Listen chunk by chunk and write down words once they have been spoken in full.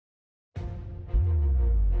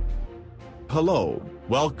Hello,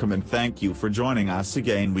 welcome and thank you for joining us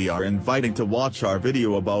again. We are inviting to watch our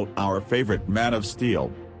video about our favorite Man of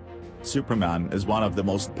Steel. Superman is one of the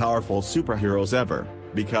most powerful superheroes ever,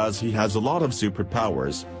 because he has a lot of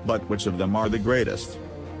superpowers, but which of them are the greatest?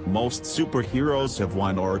 Most superheroes have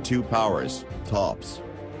one or two powers, tops.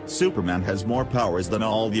 Superman has more powers than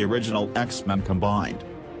all the original X-Men combined.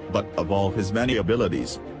 But of all his many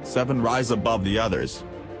abilities, 7 rise above the others.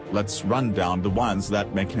 Let's run down the ones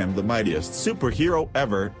that make him the mightiest superhero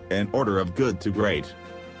ever, in order of good to great.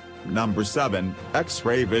 Number 7,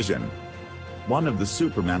 X-ray vision. One of the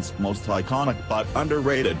Superman's most iconic but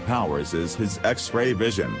underrated powers is his X-ray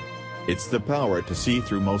vision. It's the power to see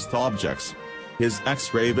through most objects. His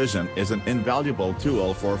X-ray vision is an invaluable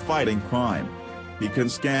tool for fighting crime. He can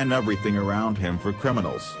scan everything around him for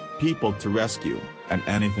criminals, people to rescue, and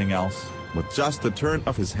anything else, with just a turn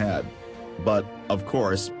of his head. But, of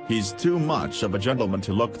course, he's too much of a gentleman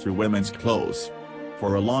to look through women's clothes.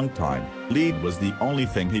 For a long time, lead was the only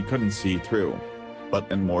thing he couldn't see through. But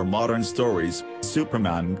in more modern stories,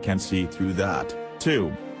 Superman can see through that,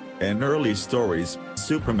 too. In early stories,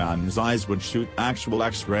 Superman's eyes would shoot actual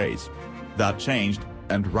X-rays. That changed,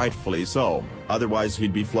 and rightfully so, otherwise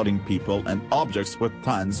he'd be flooding people and objects with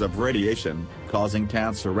tons of radiation, causing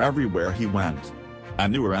cancer everywhere he went. A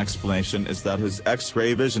newer explanation is that his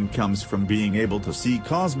X-ray vision comes from being able to see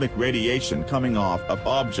cosmic radiation coming off of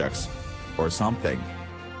objects. Or something.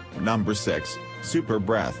 Number 6, Super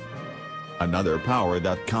Breath. Another power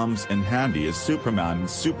that comes in handy is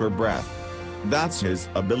Superman's super breath. That's his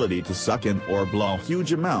ability to suck in or blow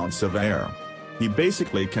huge amounts of air. He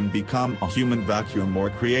basically can become a human vacuum or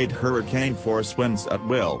create hurricane force winds at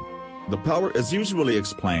will. The power is usually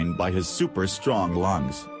explained by his super strong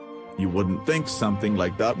lungs. You wouldn't think something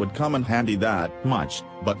like that would come in handy that much,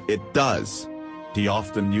 but it does. He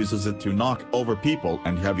often uses it to knock over people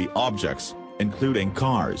and heavy objects, including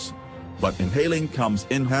cars. But inhaling comes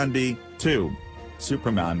in handy, too.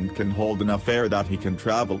 Superman can hold enough air that he can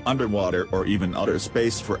travel underwater or even outer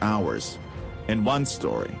space for hours. In one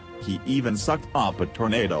story, he even sucked up a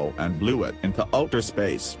tornado and blew it into outer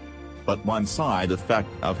space. But one side effect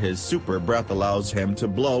of his super breath allows him to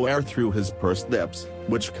blow air through his pursed lips,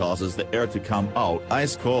 which causes the air to come out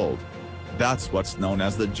ice cold. That's what's known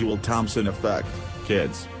as the Joule-Thomson effect,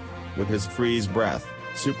 kids. With his freeze breath,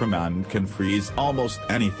 Superman can freeze almost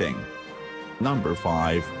anything. Number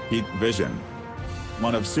 5, Heat Vision.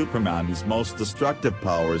 One of Superman's most destructive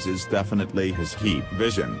powers is definitely his heat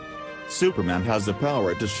vision. Superman has the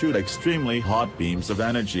power to shoot extremely hot beams of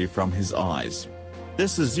energy from his eyes.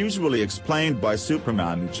 This is usually explained by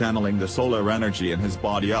Superman channeling the solar energy in his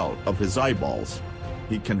body out of his eyeballs.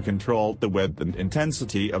 He can control the width and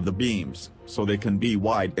intensity of the beams, so they can be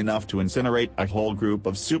wide enough to incinerate a whole group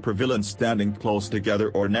of supervillains standing close together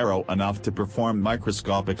or narrow enough to perform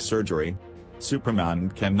microscopic surgery. Superman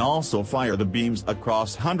can also fire the beams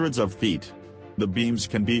across hundreds of feet. The beams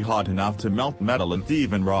can be hot enough to melt metal and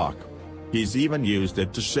even rock. He's even used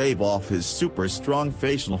it to shave off his super strong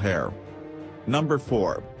facial hair. Number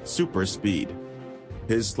 4, Super Speed.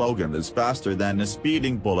 His slogan is faster than a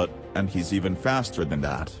speeding bullet, and he's even faster than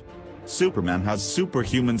that. Superman has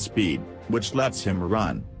superhuman speed, which lets him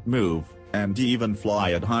run, move, and even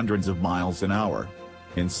fly at hundreds of miles an hour.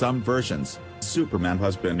 In some versions, Superman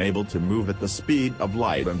has been able to move at the speed of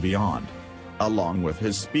light and beyond. Along with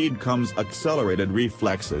his speed comes accelerated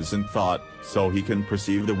reflexes and thought, so he can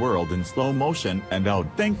perceive the world in slow motion and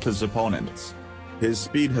outthink his opponents. His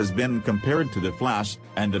speed has been compared to the Flash,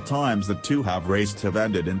 and at times the two have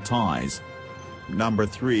ended in ties. Number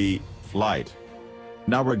 3, Flight.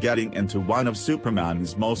 Now we're getting into one of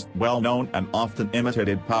Superman's most well-known and often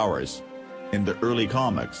imitated powers. In the early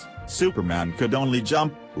comics, Superman could only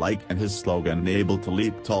jump, and his slogan able to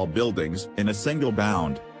leap tall buildings in a single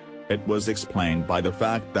bound. It was explained by the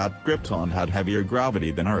fact that Krypton had heavier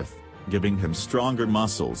gravity than Earth, giving him stronger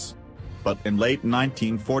muscles. But in late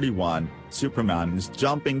 1941, Superman's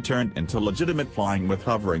jumping turned into legitimate flying with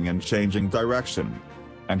hovering and changing direction.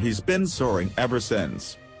 And he's been soaring ever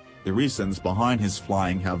since. The reasons behind his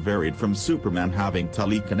flying have varied from Superman having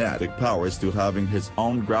telekinetic powers to having his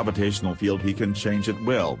own gravitational field he can change at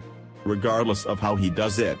will. Regardless of how he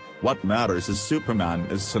does it, what matters is Superman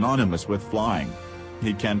is synonymous with flying.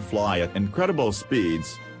 He can fly at incredible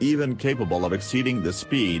speeds, even capable of exceeding the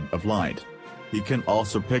speed of light. He can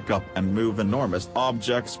also pick up and move enormous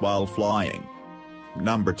objects while flying.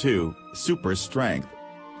 Number 2, Super Strength.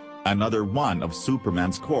 Another one of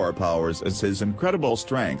Superman's core powers is his incredible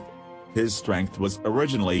strength. His strength was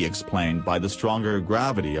originally explained by the stronger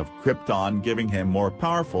gravity of Krypton giving him more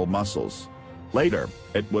powerful muscles. Later,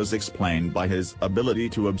 it was explained by his ability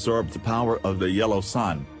to absorb the power of the yellow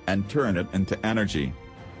sun, and turn it into energy.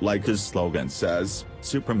 Like his slogan says,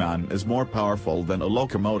 Superman is more powerful than a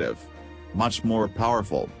locomotive. Much more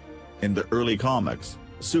powerful. In the early comics,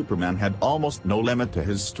 Superman had almost no limit to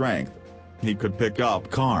his strength. He could pick up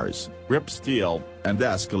cars, rip steel, and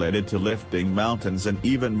escalated to lifting mountains and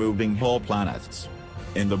even moving whole planets.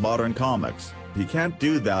 In the modern comics, he can't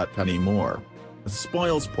do that anymore.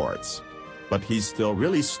 Spoil sports. But he's still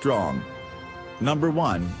really strong. Number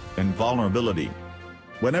 1, invulnerability.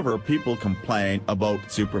 Whenever people complain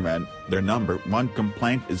about Superman, their number 1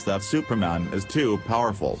 complaint is that Superman is too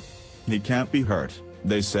powerful. He can't be hurt,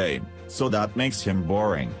 they say, so that makes him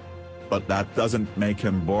boring. But that doesn't make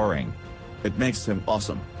him boring. It makes him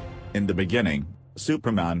awesome. In the beginning,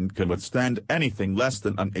 Superman could withstand anything less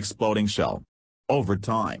than an exploding shell. Over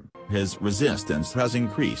time, his resistance has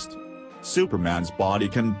increased. Superman's body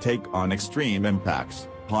can take on extreme impacts,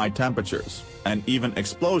 high temperatures, and even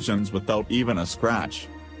explosions without even a scratch.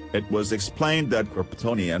 It was explained that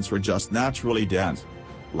Kryptonians were just naturally dense.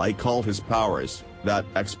 Like all his powers, that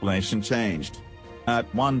explanation changed.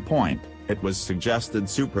 At one point, it was suggested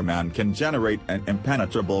Superman can generate an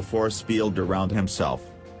impenetrable force field around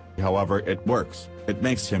himself. However it works, it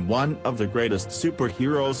makes him one of the greatest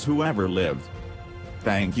superheroes who ever lived.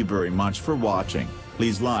 Thank you very much for watching.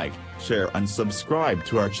 Please like, share and subscribe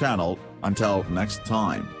to our channel. Until next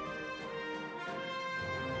time.